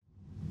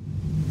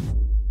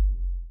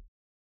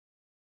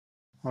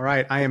All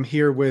right. I am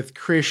here with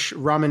Krish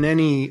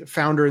Ramineni,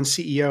 founder and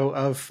CEO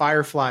of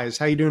Fireflies.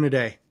 How you doing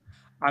today?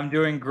 I'm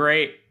doing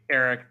great,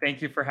 Eric.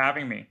 Thank you for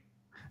having me.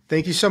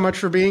 Thank you so much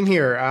for being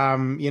here.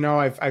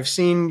 I've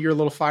seen your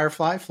little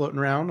Firefly floating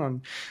around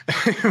on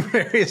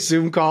various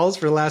Zoom calls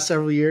for the last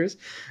several years,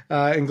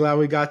 and glad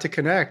we got to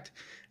connect.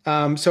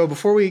 So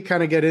before we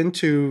kind of get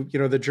into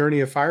the journey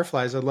of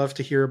Fireflies, I'd love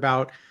to hear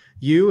about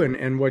you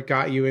and what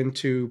got you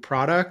into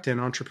product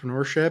and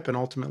entrepreneurship, and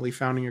ultimately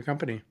founding your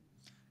company.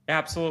 Yeah,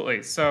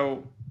 absolutely.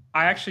 So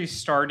I actually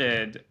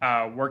started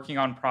working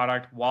on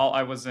product while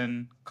I was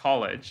in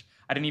college.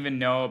 I didn't even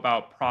know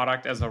about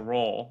product as a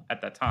role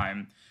at that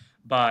time,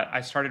 but I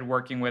started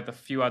working with a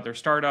few other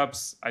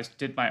startups. I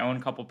did my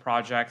own couple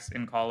projects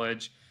in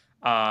college,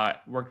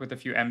 worked with a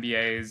few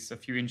MBAs, a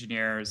few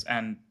engineers.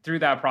 And through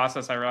that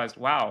process, I realized,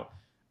 wow,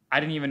 I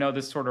didn't even know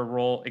this sort of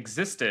role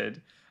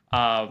existed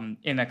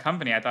in a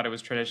company. I thought it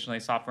was traditionally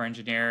software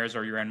engineers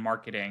or you're in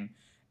marketing.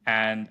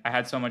 And I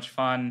had so much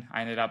fun. I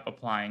ended up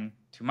applying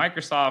to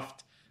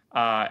Microsoft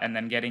and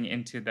then getting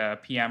into the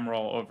PM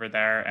role over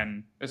there.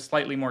 And it was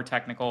slightly more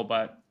technical,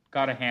 but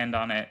got a hand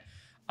on it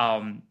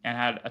and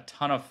had a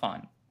ton of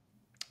fun.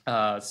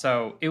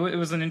 So it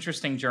was an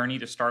interesting journey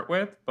to start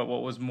with. But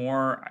what was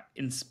more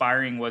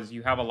inspiring was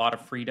you have a lot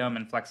of freedom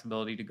and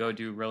flexibility to go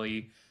do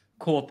really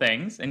cool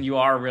things. And you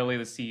are really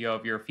the CEO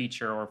of your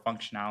feature or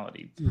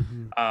functionality.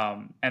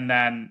 Mhm. And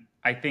then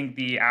I think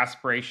the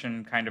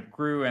aspiration kind of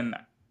grew. And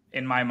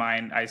in my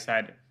mind, I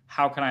said,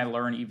 how can I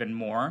learn even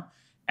more?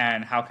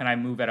 And how can I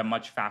move at a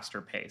much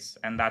faster pace?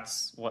 And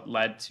that's what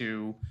led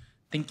to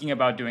thinking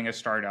about doing a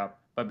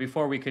startup. But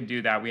before we could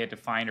do that, we had to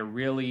find a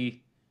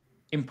really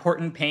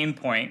important pain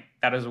point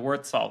that is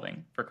worth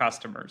solving for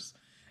customers.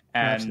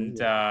 And Absolutely.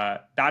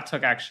 that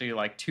took actually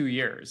like 2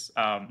 years.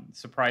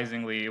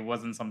 Surprisingly, it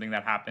wasn't something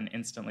that happened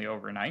instantly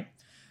overnight.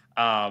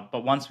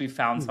 But once we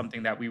found Hmm.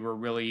 something that we were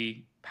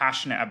really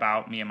passionate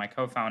about, me and my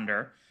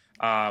co-founder,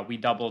 we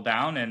doubled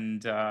down.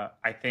 And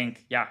I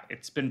think, yeah,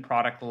 it's been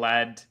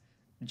product-led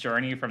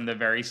journey from the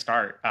very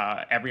start.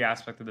 Every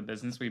aspect of the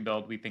business we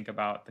build, we think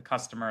about the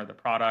customer, the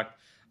product,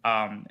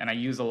 and I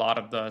use a lot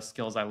of the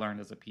skills I learned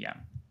as a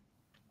PM.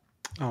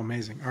 Oh,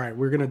 amazing. All right,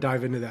 we're going to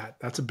dive into that.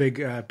 That's a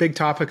big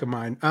topic of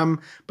mine.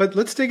 But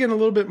let's dig in a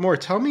little bit more.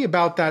 Tell me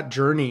about that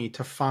journey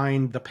to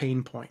find the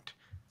pain point.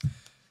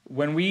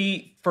 When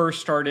we first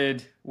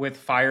started with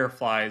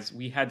Fireflies,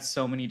 we had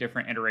so many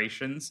different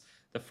iterations.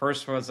 The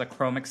first was a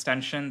Chrome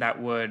extension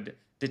that would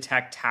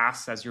detect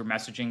tasks as you're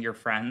messaging your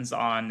friends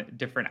on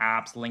different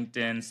apps,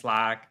 LinkedIn,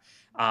 Slack,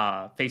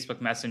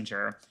 Facebook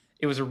Messenger.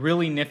 It was a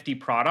really nifty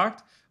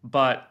product,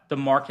 but the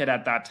market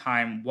at that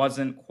time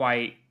wasn't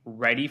quite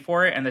ready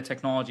for it, and the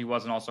technology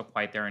wasn't also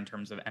quite there in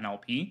terms of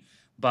NLP.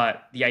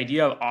 But the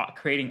idea of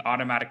creating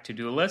automatic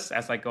to-do lists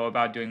as I go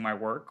about doing my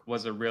work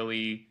was a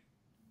really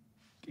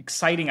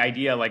exciting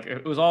idea. Like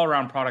it was all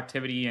around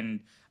productivity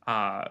and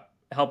uh,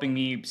 helping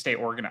me stay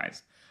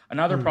organized.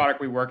 Another Hmm. product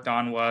we worked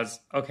on was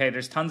okay,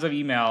 there's tons of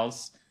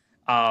emails.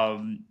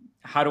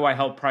 How do I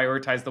help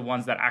prioritize the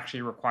ones that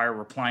actually require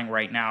replying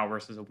right now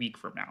versus a week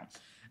from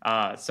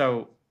now?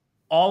 So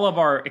all of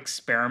our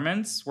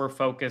experiments were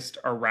focused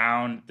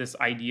around this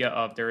idea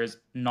of there is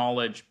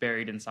knowledge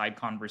buried inside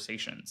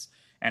conversations,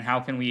 and how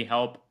can we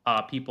help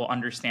people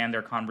understand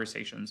their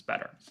conversations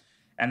better.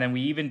 And then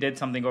we even did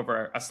something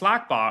over a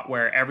Slack bot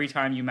where every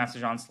time you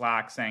message on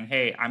Slack saying,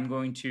 hey, I'm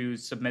going to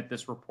submit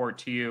this report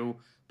to you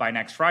by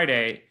next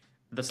Friday,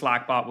 the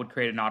Slack bot would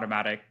create an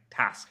automatic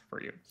task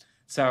for you.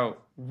 So,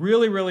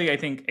 really, really, I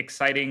think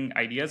exciting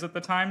ideas at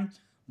the time.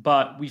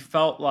 But we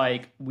felt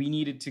like we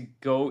needed to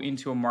go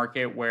into a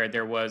market where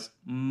there was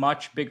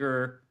much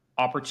bigger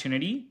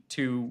opportunity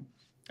to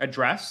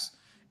address.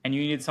 And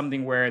you needed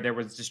something where there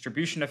was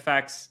distribution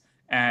effects,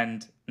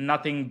 and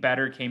nothing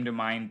better came to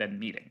mind than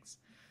meetings.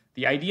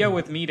 The idea Hmm.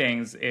 with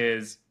meetings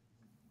is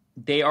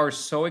they are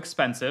so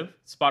expensive.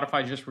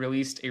 Spotify just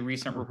released a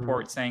recent Mhm.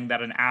 report saying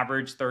that an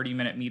average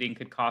 30-minute meeting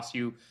could cost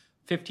you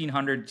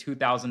 $1,500 to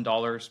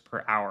 $2,000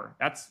 per hour.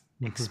 That's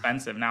Mhm.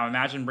 expensive. Now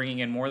imagine bringing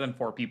in more than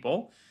four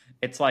people.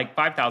 It's like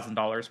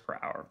 $5,000 per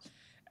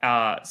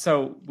hour.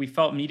 So we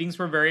felt meetings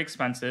were very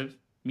expensive.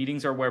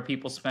 Meetings are where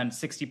people spend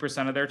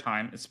 60% of their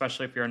time,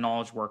 especially if you're a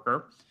knowledge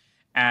worker.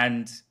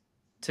 And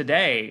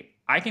today,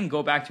 I can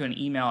go back to an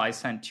email I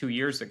sent 2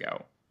 years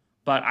ago,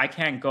 but I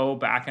can't go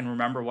back and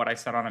remember what I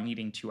said on a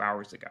meeting 2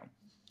 hours ago.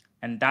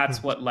 And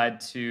that's what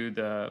led to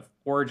the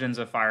origins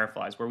of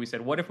Fireflies, where we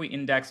said, what if we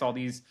index all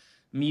these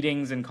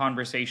meetings and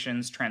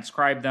conversations,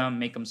 transcribe them,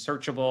 make them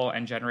searchable,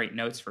 and generate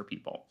notes for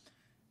people?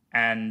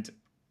 And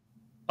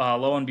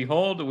lo and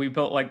behold, we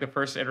built like the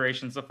first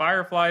iterations of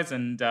Fireflies.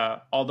 And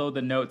although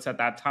the notes at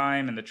that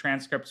time and the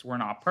transcripts were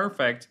not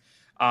perfect,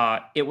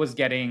 it was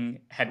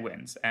getting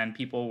headwinds, and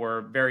people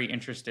were very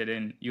interested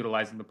in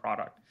utilizing the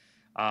product.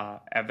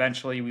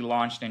 Eventually, we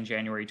launched in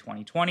January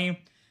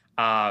 2020,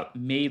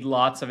 made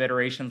lots of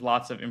iterations,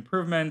 lots of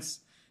improvements.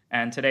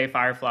 And today,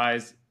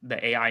 Fireflies,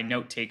 the AI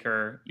note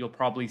taker, you'll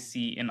probably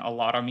see in a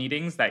lot of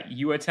meetings that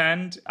you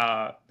attend,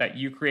 that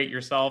you create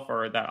yourself,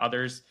 or that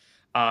others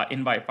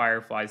invite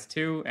Fireflies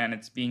too, and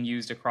it's being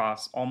used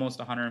across almost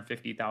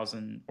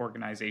 150,000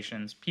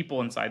 organizations,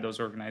 people inside those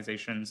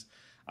organizations.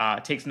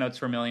 Takes notes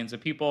for millions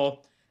of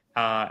people,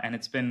 and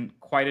it's been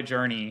quite a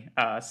journey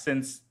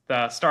since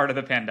the start of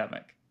the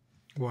pandemic.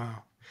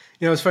 Wow.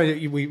 It's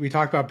funny. We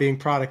talk about being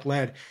product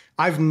led.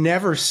 I've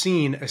never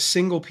seen a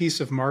single piece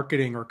of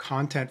marketing or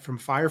content from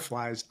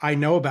Fireflies. I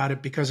know about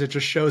it because it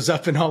just shows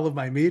up in all of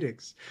my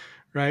meetings,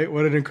 right?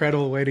 What an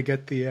incredible way to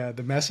get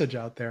the message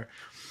out there.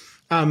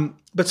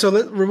 But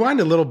so rewind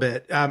a little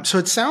bit. So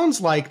it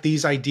sounds like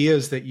these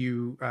ideas that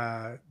you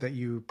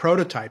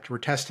prototyped, were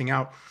testing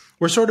out,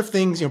 were sort of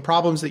things,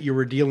 problems that you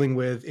were dealing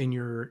with in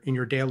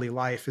your daily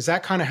life. Is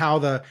that kind of how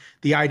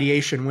the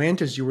ideation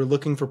went, as you were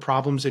looking for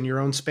problems in your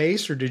own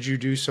space, or did you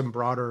do some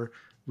broader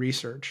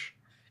research?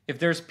 If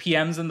there's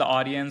PMs in the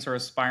audience or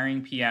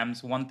aspiring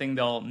PMs, one thing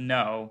they'll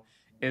know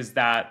is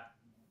that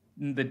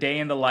the day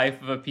in the life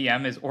of a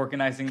PM is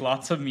organizing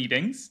lots of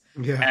meetings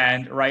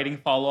and writing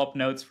follow-up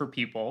notes for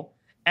people.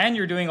 And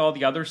you're doing all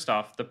the other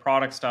stuff, the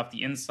product stuff,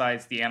 the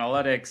insights, the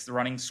analytics, the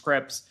running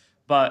scripts.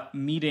 But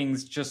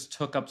meetings just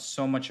took up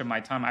so much of my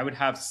time. I would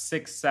have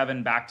 6,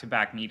 7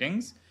 back-to-back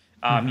meetings,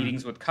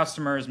 meetings with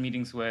customers,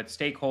 meetings with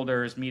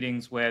stakeholders,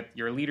 meetings with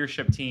your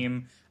leadership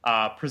team,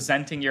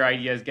 presenting your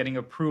ideas, getting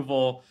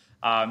approval,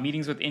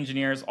 meetings with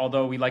engineers,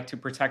 although we like to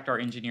protect our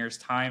engineers'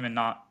 time and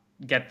not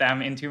get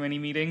them in too many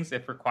meetings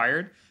if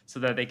required so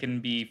that they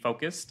can be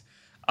focused.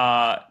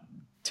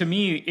 To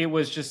me, it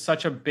was just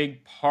such a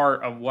big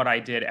part of what I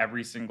did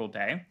every single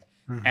day.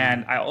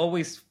 And I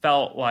always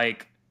felt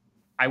like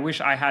I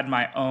wish I had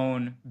my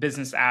own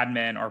business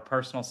admin or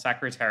personal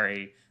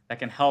secretary that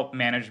can help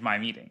manage my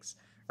meetings,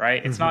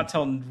 right? It's not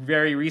till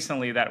very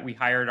recently that we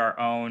hired our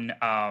own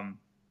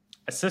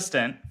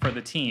assistant for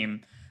the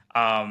team,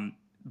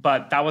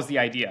 but that was the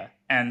idea.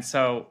 And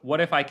so what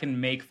if I can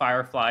make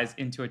Fireflies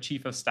into a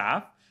chief of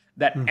staff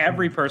that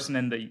every person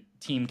in the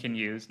team can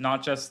use,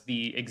 not just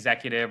the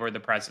executive or the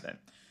president?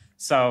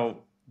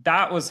 So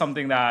that was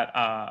something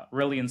that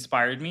really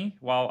inspired me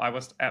while I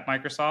was at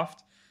Microsoft.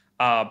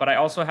 But I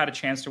also had a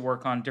chance to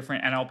work on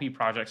different NLP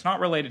projects, not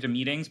related to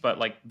meetings, but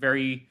like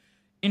very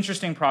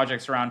interesting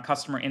projects around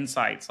customer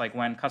insights, like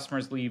when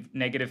customers leave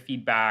negative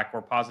feedback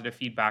or positive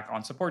feedback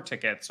on support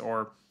tickets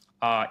or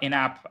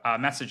in-app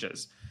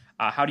messages.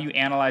 How do you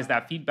analyze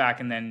that feedback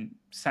and then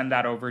send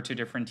that over to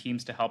different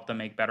teams to help them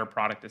make better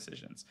product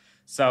decisions?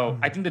 So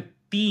I think the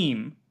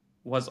theme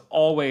was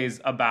always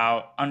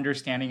about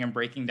understanding and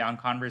breaking down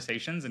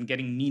conversations and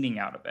getting meaning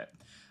out of it.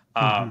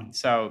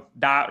 So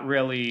that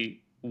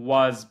really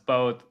was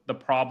both the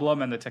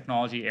problem and the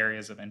technology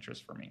areas of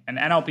interest for me. And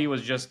NLP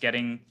was just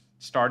getting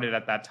started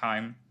at that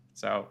time.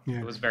 So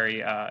it was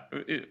very,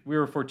 we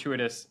were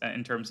fortuitous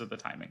in terms of the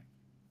timing.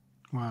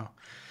 Wow.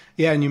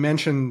 Yeah. And you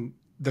mentioned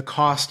the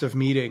cost of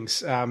meetings.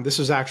 This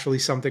was actually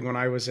something when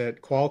I was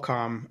at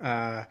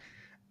Qualcomm,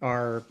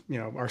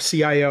 our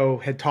CIO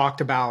had talked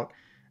about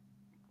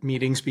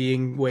meetings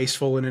being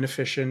wasteful and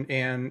inefficient,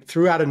 and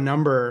threw out a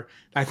number.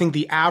 I think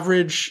the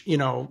average,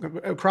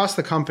 across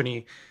the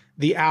company,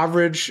 the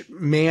average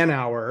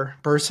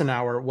person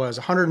hour was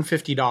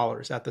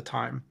 $150 at the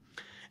time.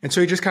 And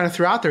so he just kind of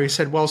threw out there, he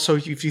said, well, so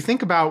if you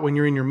think about when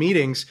you're in your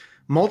meetings,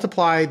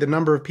 multiply the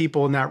number of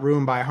people in that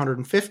room by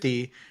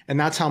 150, and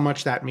that's how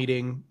much that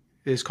meeting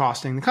is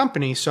costing the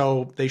company.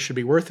 So they should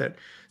be worth it.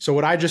 So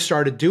what I just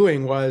started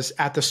doing was,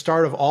 at the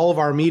start of all of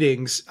our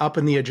meetings, up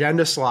in the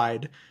agenda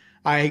slide,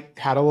 I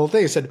had a little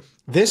thing. I said,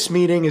 this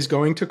meeting is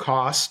going to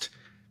cost,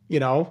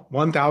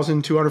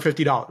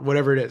 $1,250,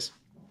 whatever it is.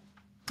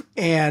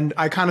 And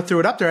I kind of threw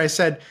it up there. I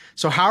said,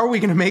 so how are we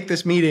going to make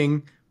this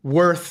meeting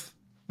worth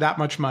that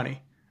much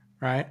money?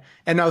 Right.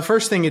 And now the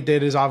first thing it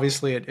did is,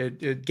 obviously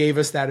it gave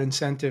us that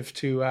incentive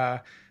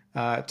to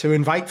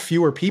invite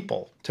fewer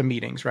people to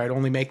meetings, right?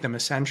 Only make them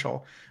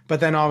essential. But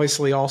then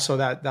obviously also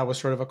that was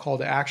sort of a call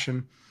to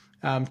action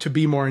to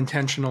be more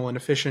intentional and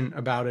efficient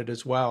about it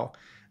as well.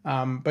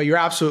 But you're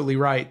absolutely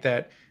right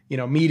that,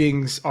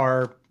 meetings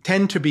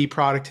tend to be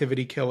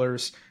productivity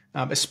killers,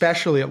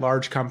 especially at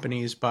large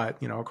companies,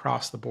 but,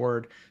 across the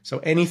board. So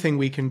anything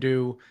we can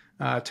do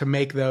to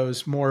make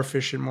those more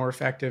efficient, more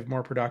effective,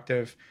 more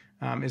productive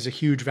is a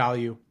huge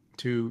value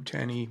to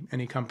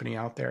any company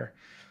out there.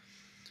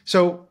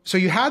 So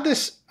you had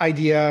this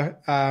idea,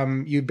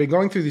 you'd been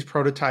going through these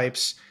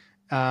prototypes,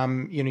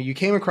 you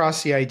came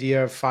across the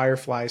idea of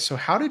Fireflies. So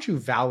how did you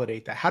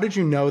validate that? How did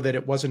you know that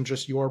it wasn't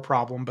just your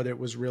problem, but it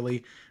was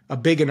really a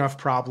big enough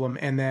problem,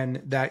 and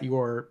then that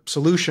your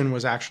solution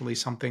was actually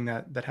something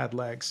that had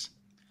legs?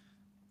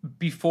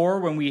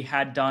 Before, when we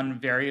had done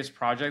various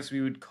projects,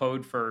 we would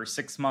code for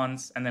 6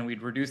 months, and then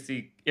we'd reduce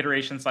the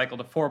iteration cycle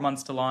to 4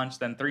 months to launch,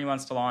 then 3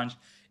 months to launch.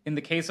 In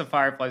the case of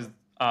Fireflies,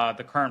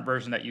 the current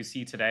version that you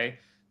see today,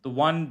 the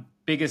one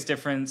biggest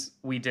difference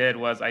we did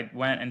was I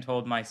went and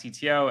told my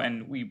CTO,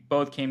 and we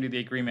both came to the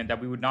agreement that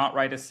we would not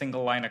write a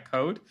single line of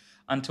code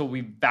until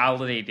we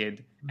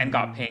validated and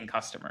got paying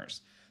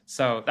customers.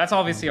 So that's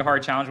obviously a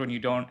hard challenge when you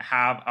don't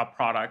have a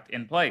product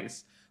in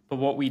place. But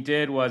what we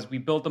did was we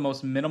built the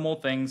most minimal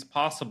things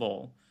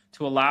possible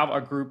to allow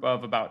a group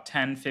of about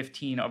 10,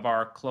 15 of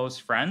our close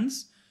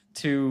friends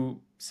to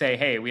say,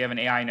 hey, we have an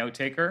AI note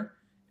taker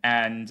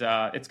and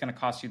it's going to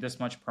cost you this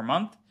much per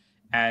month.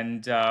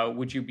 And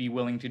would you be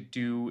willing to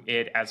do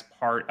it as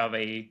part of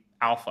a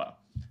alpha?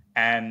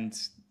 And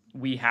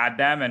we had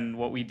them. And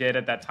what we did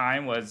at that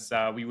time was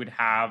we would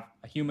have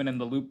a human in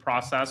the loop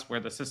process where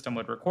the system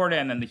would record it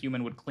and then the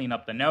human would clean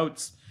up the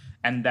notes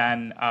and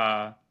then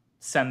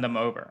send them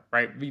over,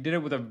 right? We did it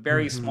with a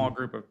very small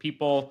group of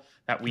people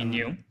that we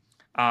knew.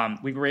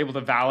 We were able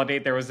to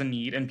validate there was a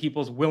need and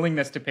people's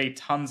willingness to pay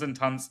tons and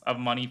tons of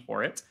money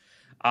for it.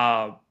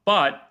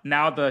 But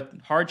now the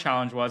hard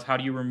challenge was, how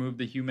do you remove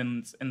the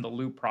humans in the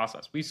loop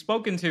process? We've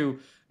spoken to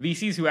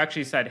VCs who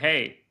actually said,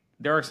 hey,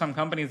 there are some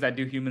companies that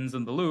do humans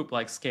in the loop,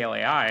 like Scale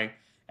AI,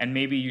 and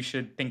maybe you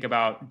should think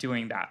about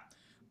doing that.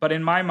 But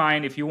in my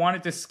mind, if you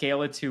wanted to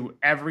scale it to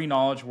every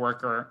knowledge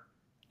worker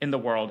in the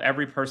world,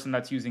 every person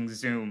that's using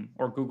Zoom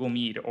or Google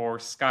Meet or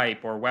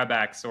Skype or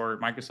WebEx or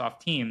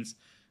Microsoft Teams,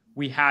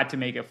 we had to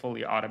make it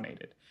fully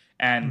automated.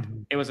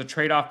 And it was a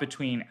trade-off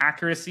between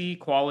accuracy,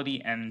 quality,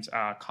 and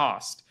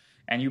cost.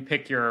 And you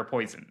pick your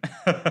poison.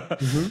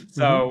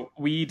 So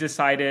we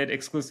decided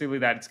exclusively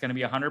that it's going to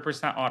be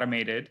 100%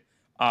 automated.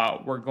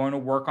 We're going to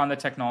work on the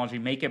technology,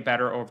 make it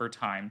better over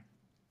time.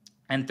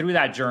 And through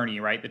that journey,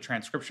 right, the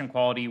transcription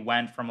quality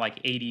went from like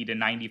 80 to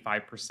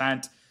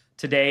 95%.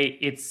 Today,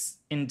 it's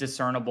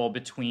indiscernible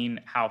between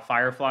how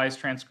Fireflies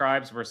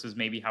transcribes versus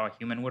maybe how a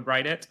human would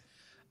write it.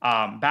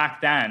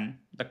 Back then,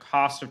 the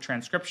cost of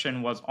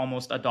transcription was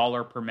almost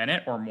 $1 per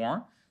minute or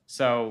more.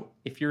 So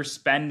if you're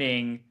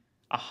spending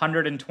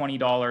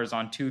 $120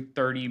 on two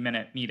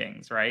 30-minute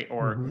meetings, right,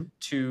 or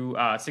two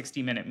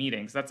 60-minute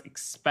meetings, that's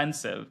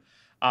expensive.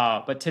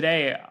 But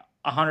today,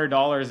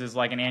 $100 is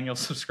like an annual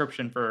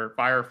subscription for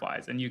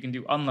Fireflies, and you can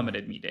do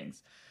unlimited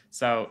meetings.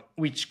 So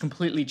we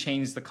completely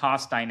changed the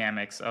cost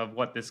dynamics of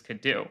what this could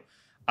do.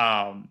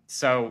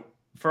 So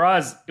for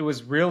us, it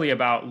was really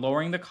about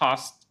lowering the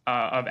cost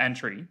of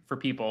entry for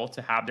people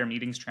to have their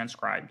meetings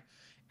transcribed.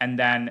 And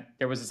then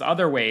there was this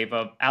other wave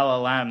of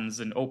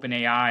LLMs and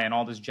OpenAI and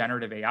all this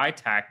generative AI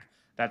tech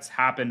that's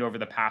happened over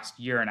the past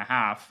year and a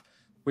half,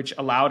 which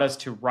allowed us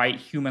to write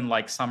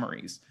human-like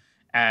summaries.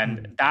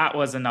 And that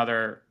was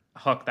another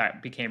hook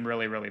that became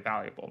really, really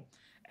valuable.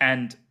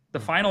 And the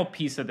final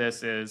piece of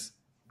this is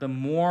the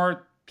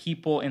more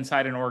people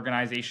inside an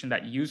organization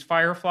that use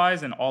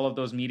Fireflies and all of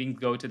those meetings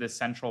go to this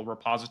central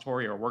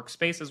repository or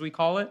workspace, as we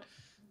call it,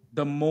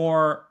 the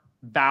more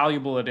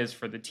valuable it is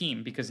for the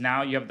team, because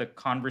now you have the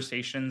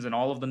conversations and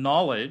all of the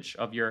knowledge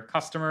of your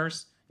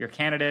customers, your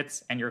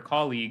candidates, and your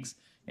colleagues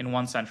in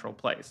one central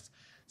place.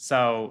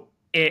 So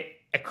it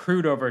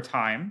accrued over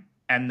time,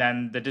 and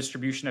then the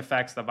distribution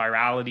effects, the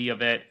virality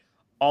of it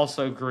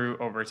also grew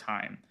over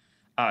time.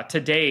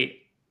 To date,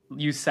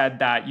 you said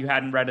that you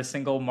hadn't read a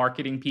single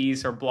marketing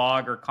piece or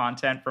blog or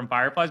content from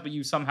Fireflies, but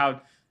you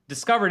somehow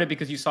discovered it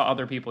because you saw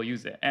other people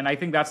use it. And I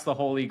think that's the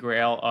holy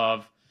grail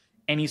of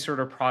any sort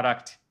of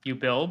product you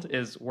build,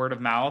 is word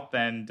of mouth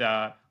and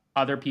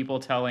other people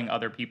telling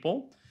other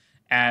people.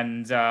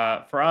 And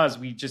for us,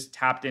 we just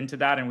tapped into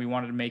that, and we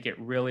wanted to make it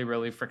really,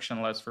 really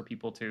frictionless for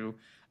people to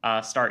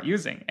start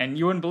using. And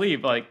you wouldn't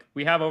believe, like,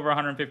 we have over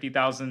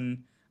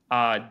 150,000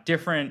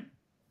 different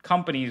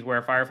companies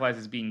where Fireflies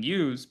is being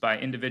used by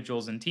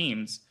individuals and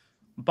teams.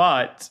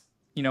 But,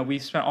 you know,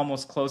 we've spent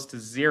almost close to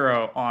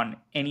zero on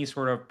any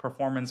sort of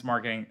performance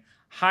marketing.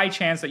 High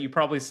chance that you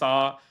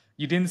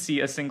didn't see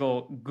a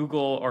single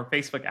Google or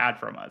Facebook ad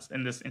from us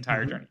in this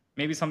entire journey.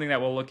 Maybe something that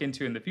we'll look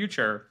into in the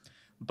future.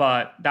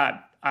 But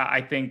that,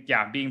 I think,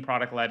 being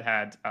product-led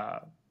had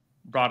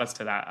brought us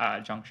to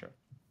that juncture.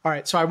 All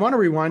right. So I want to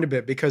rewind a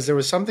bit, because there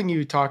was something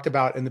you talked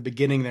about in the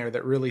beginning there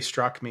that really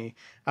struck me.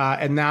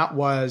 And that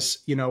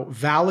was,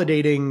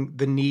 validating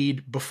the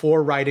need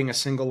before writing a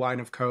single line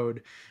of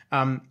code.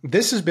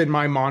 This has been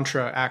my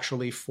mantra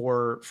actually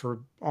for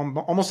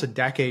almost a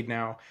decade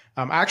now.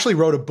 I actually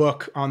wrote a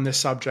book on this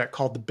subject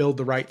called The Build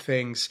the Right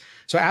Things.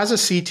 So as a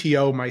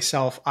CTO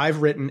myself,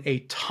 I've written a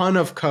ton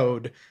of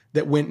code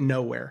that went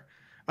nowhere.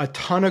 A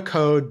ton of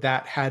code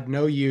that had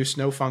no use,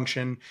 no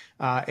function,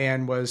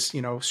 and was,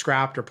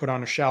 scrapped or put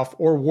on a shelf,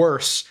 or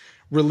worse,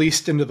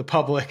 released into the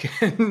public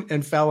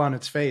and fell on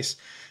its face.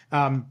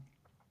 And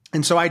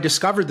so I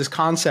discovered this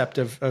concept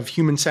of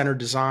human-centered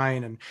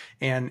design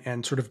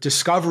and sort of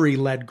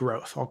discovery-led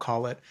growth, I'll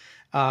call it,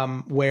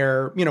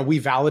 where, we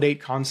validate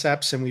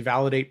concepts and we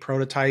validate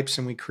prototypes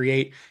and we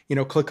create,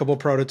 clickable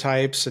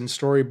prototypes and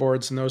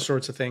storyboards and those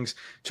sorts of things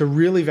to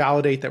really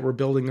validate that we're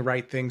building the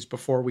right things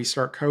before we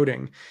start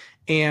coding.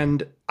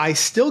 And I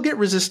still get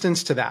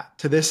resistance to that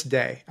to this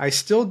day. I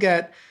still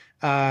get,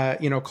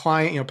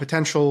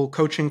 potential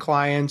coaching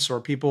clients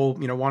or people,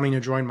 wanting to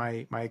join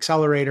my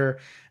accelerator,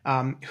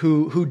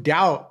 who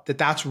doubt that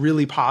that's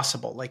really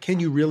possible. Like,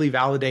 can you really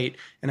validate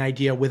an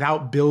idea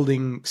without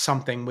building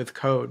something with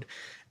code?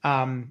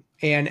 And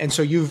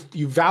so you've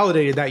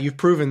validated that, you've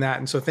proven that.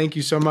 And so thank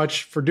you so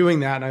much for doing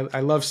that. And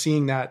I love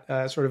seeing that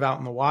sort of out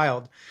in the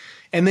wild.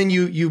 And then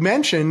you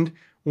mentioned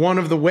one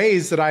of the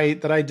ways that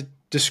I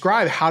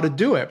describe how to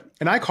do it.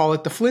 And I call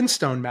it the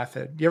Flintstone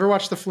method. You ever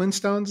watch the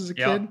Flintstones as a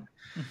kid?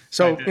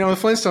 So, the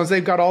Flintstones,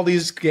 they've got all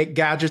these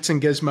gadgets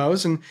and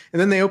gizmos, and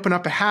then they open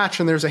up a hatch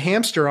and there's a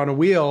hamster on a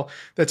wheel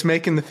that's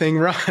making the thing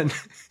run.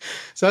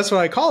 So that's what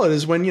I call it,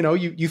 is when,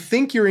 you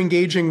think you're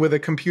engaging with a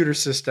computer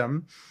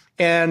system,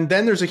 and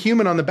then there's a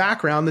human on the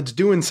background that's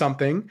doing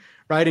something,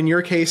 right? In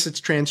your case, it's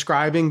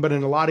transcribing, but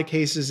in a lot of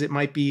cases, it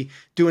might be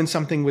doing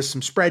something with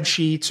some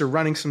spreadsheets or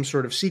running some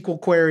sort of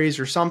SQL queries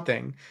or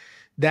something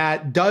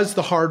that does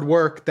the hard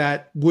work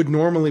that would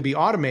normally be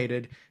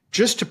automated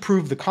just to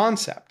prove the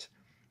concept.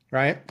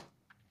 Right.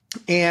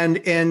 And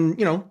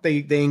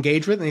they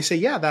engage with it and they say,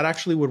 yeah, that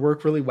actually would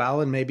work really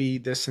well. And maybe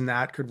this and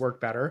that could work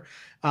better.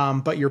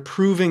 But you're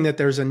proving that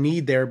there's a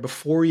need there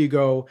before you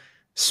go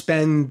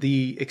spend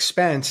the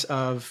expense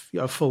of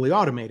fully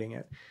automating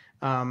it.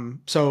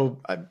 So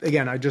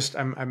again,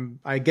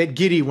 I get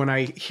giddy when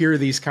I hear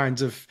these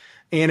kinds of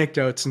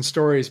anecdotes and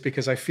stories,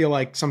 because I feel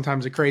like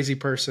sometimes a crazy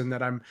person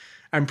that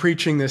I'm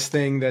preaching this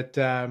thing that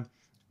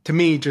to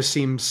me just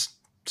seems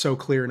so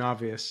clear and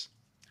obvious.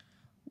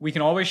 We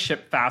can always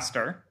ship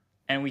faster,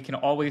 and we can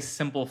always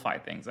simplify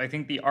things. I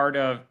think the art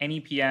of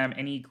any PM,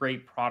 any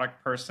great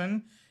product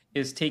person,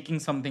 is taking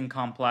something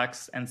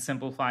complex and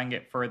simplifying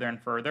it further and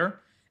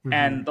further. Mm-hmm.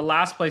 And the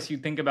last place you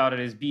think about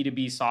it is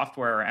B2B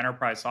software or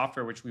enterprise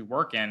software, which we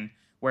work in,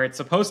 where it's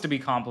supposed to be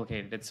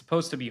complicated. It's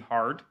supposed to be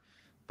hard.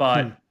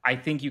 But I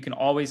think you can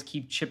always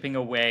keep chipping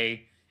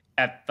away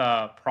at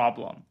the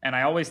problem. And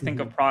I always think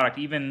of product,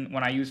 even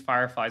when I use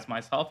Fireflies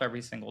myself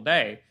every single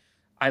day,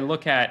 I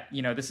look at,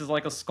 this is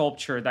like a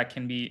sculpture that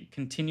can be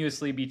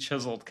continuously be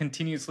chiseled,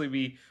 continuously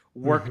be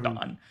worked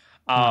on.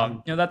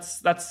 That's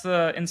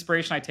the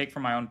inspiration I take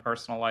from my own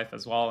personal life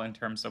as well, in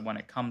terms of when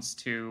it comes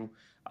to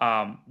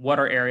what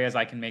are areas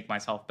I can make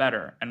myself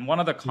better. And one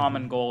of the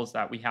common goals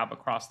that we have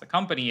across the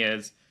company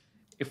is,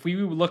 if we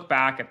look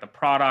back at the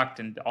product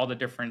and all the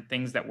different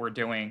things that we're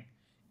doing,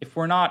 if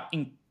we're not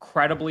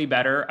incredibly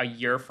better a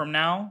year from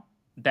now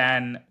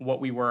than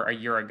what we were a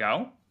year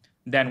ago,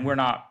 then we're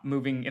not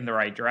moving in the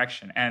right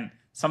direction. And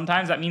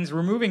sometimes that means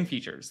removing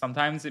features.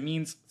 Sometimes it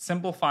means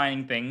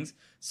simplifying things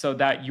so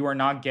that you are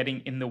not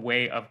getting in the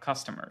way of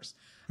customers.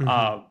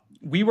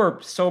 We were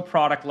so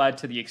product-led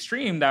to the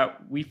extreme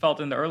that we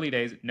felt in the early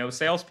days, no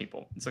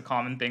salespeople. It's a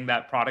common thing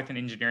that product and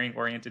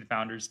engineering-oriented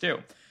founders do.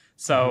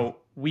 So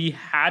we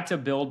had to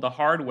build the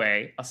hard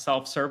way, a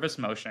self-service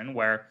motion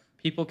where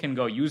people can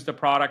go use the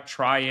product,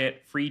 try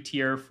it, free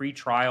tier, free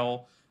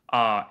trial,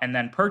 and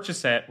then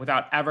purchase it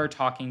without ever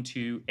talking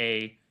to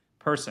a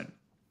person.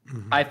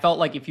 I felt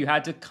like if you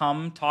had to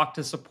come talk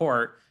to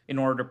support in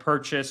order to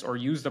purchase or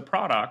use the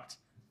product,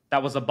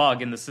 that was a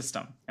bug in the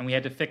system, and we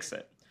had to fix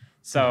it.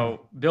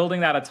 So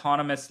building that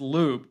autonomous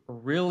loop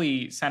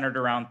really centered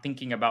around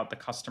thinking about the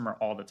customer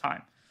all the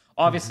time.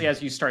 Obviously,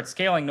 as you start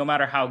scaling, no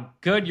matter how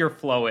good your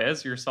flow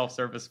is, your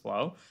self-service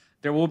flow,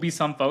 there will be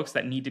some folks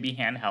that need to be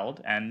handheld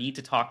and need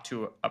to talk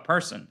to a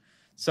person.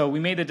 So we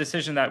made the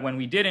decision that when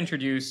we did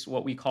introduce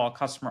what we call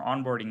customer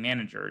onboarding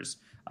managers,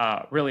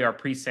 really our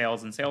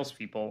pre-sales and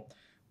salespeople,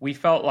 we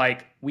felt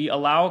like we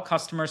allow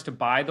customers to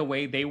buy the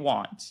way they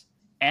want.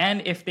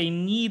 And if they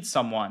need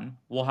someone,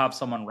 we'll have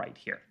someone right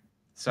here.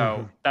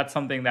 So that's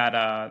something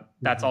that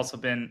that's also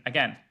been,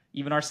 again,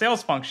 even our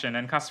sales function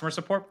and customer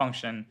support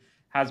function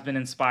has been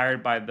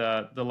inspired by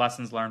the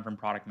lessons learned from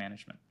product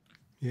management.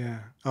 Yeah.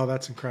 Oh,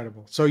 that's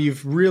incredible. So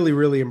you've really,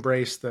 really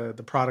embraced the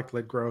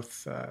product-led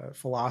growth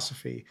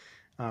philosophy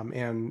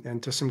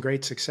and to some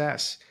great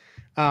success.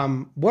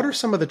 What are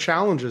some of the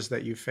challenges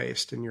that you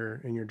faced in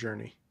your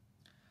journey?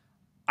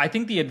 I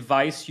think the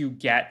advice you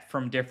get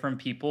from different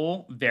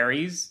people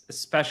varies,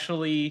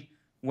 especially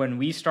when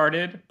we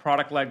started.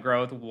 Product-led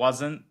growth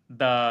wasn't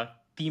the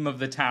theme of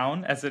the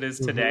town as it is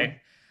today.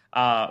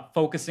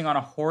 Focusing on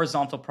a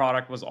horizontal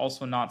product was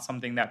also not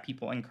something that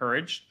people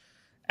encouraged.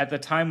 At the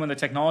time when the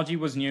technology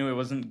was new, it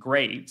wasn't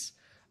great.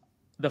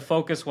 The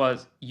focus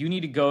was you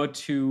need to go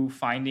to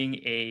finding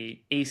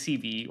a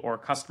ACV or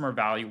customer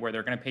value where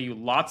they're going to pay you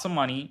lots of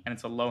money and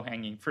it's a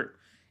low-hanging fruit.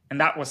 And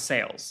that was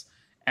sales.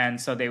 And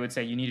so they would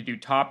say you need to do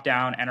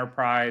top-down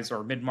enterprise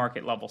or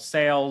mid-market level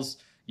sales.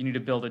 You need to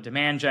build a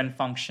demand gen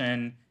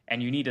function,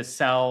 and you need to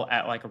sell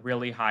at like a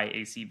really high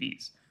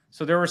ACVs.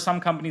 So there were some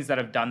companies that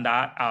have done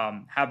that,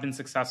 have been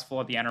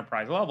successful at the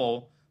enterprise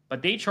level,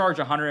 but they charge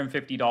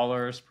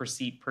 $150 per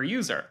seat per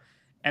user.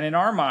 And in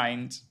our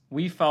mind,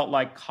 we felt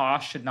like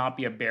cost should not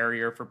be a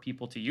barrier for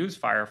people to use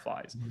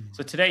Fireflies.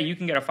 So today you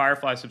can get a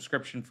Firefly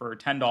subscription for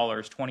 $10,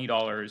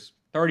 $20,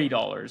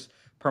 $30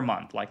 per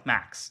month, like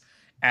max.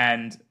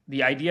 And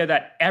the idea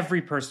that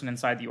every person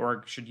inside the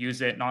org should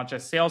use it, not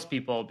just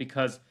salespeople,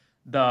 because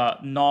the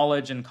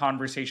knowledge and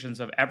conversations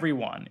of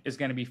everyone is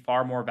going to be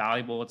far more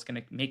valuable. It's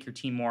going to make your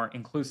team more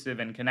inclusive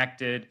and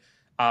connected.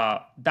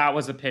 That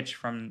was a pitch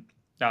from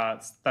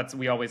that's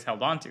we always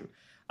held on to.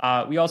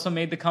 We also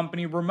made the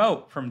company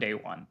remote from day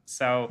one.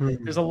 So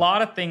there's a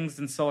lot of things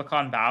in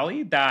Silicon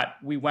Valley that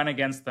we went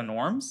against the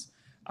norms.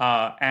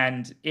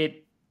 And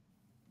it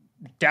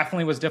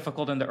definitely was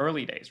difficult in the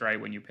early days, right?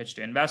 When you pitch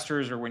to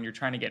investors or when you're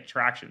trying to get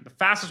traction. The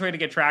fastest way to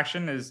get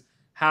traction is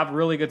have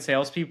really good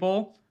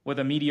salespeople with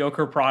a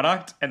mediocre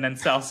product and then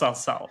sell, sell,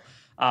 sell.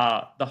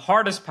 The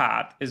hardest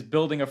path is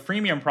building a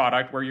freemium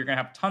product where you're going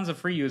to have tons of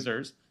free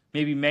users,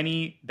 maybe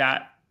many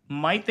that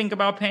might think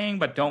about paying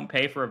but don't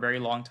pay for a very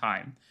long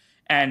time,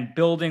 and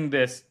building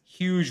this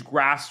huge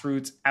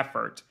grassroots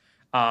effort.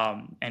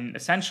 And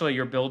essentially,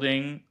 you're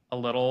building a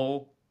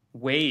little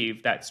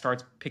wave that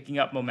starts picking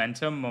up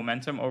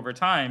momentum over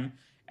time,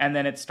 and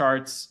then it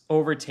starts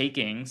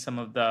overtaking some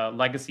of the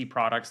legacy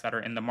products that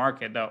are in the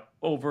market, the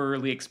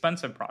overly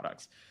expensive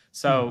products.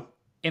 So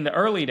in the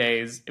early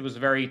days, it was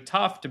very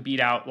tough to beat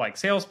out like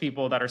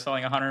salespeople that are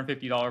selling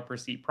 $150 per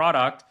seat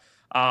product,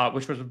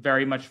 which was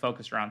very much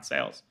focused around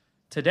sales.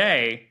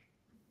 Today,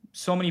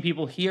 so many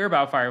people hear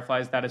about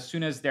Fireflies that as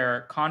soon as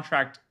their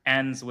contract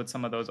ends with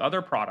some of those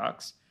other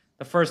products,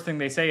 the first thing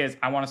they say is,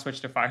 I want to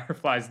switch to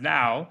Fireflies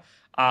now.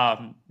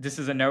 This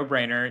is a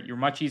no-brainer. You're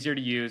much easier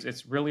to use.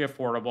 It's really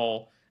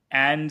affordable.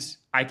 And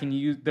I can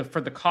use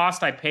for the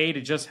cost I pay to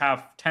just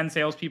have 10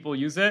 salespeople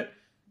use it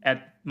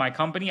at my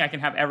company, I can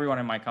have everyone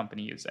in my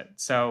company use it.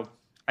 So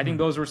I think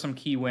those were some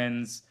key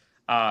wins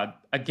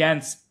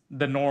against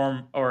the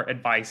norm or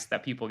advice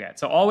that people get.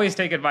 So always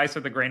take advice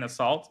with a grain of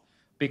salt,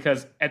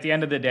 because at the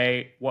end of the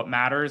day, what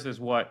matters is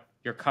what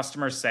your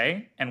customers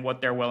say and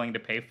what they're willing to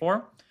pay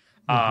for.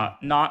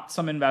 Not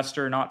some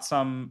investor, not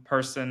some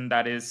person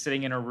that is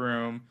sitting in a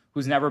room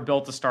who's never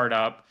built a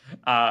startup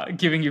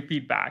giving you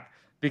feedback.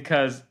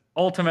 Because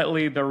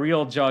ultimately, the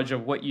real judge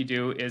of what you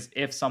do is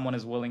if someone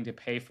is willing to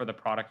pay for the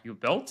product you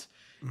built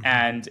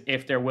and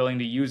if they're willing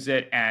to use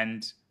it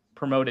and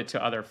promote it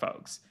to other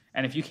folks.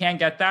 And if you can't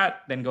get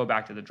that, then go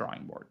back to the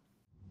drawing board.